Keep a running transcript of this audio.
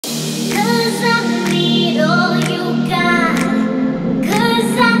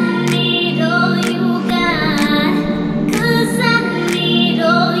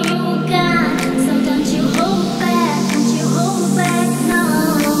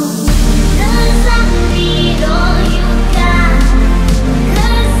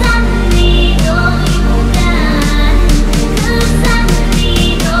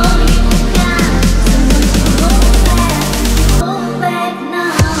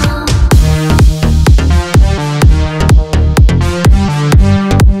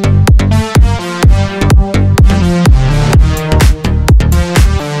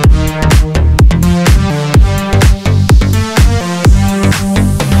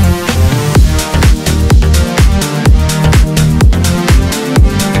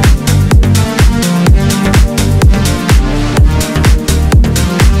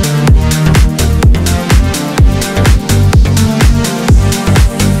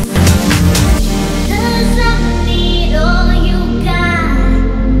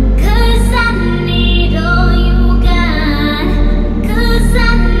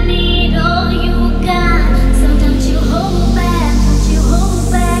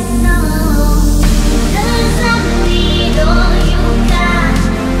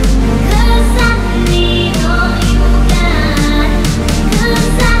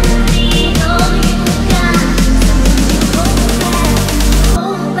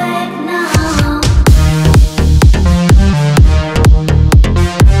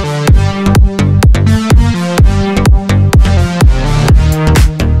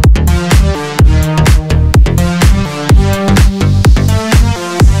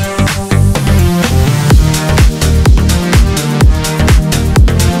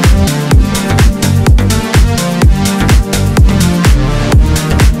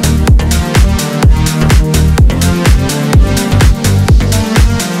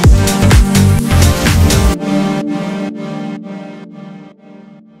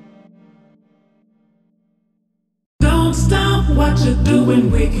what you're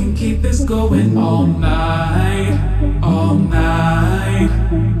doing, we can keep this going all night, all night.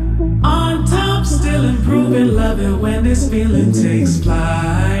 On top, still improving, love it when this feeling takes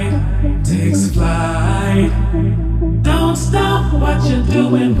flight, takes flight. Don't stop what you're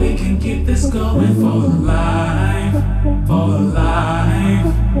doing, we can keep this going for life, for life.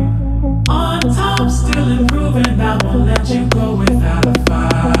 On top, still improving, I won't let you go without a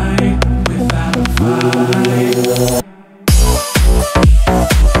fight, without a fight.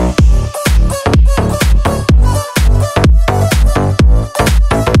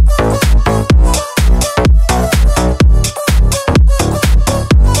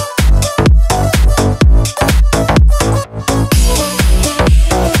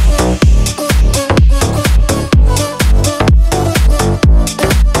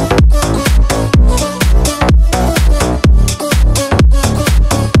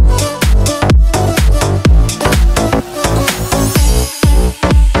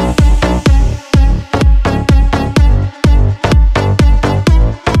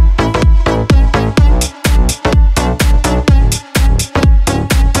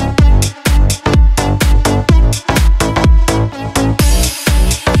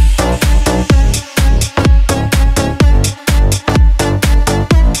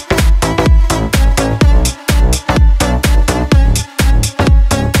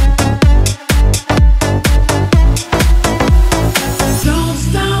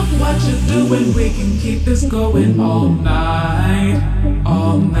 We can keep this going all night,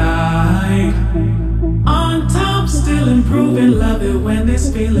 all night. On top, still improving, love it when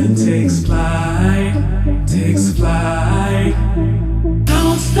this feeling takes flight, takes flight.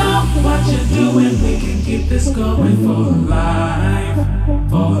 Don't stop what you're doing, we can keep this going for life,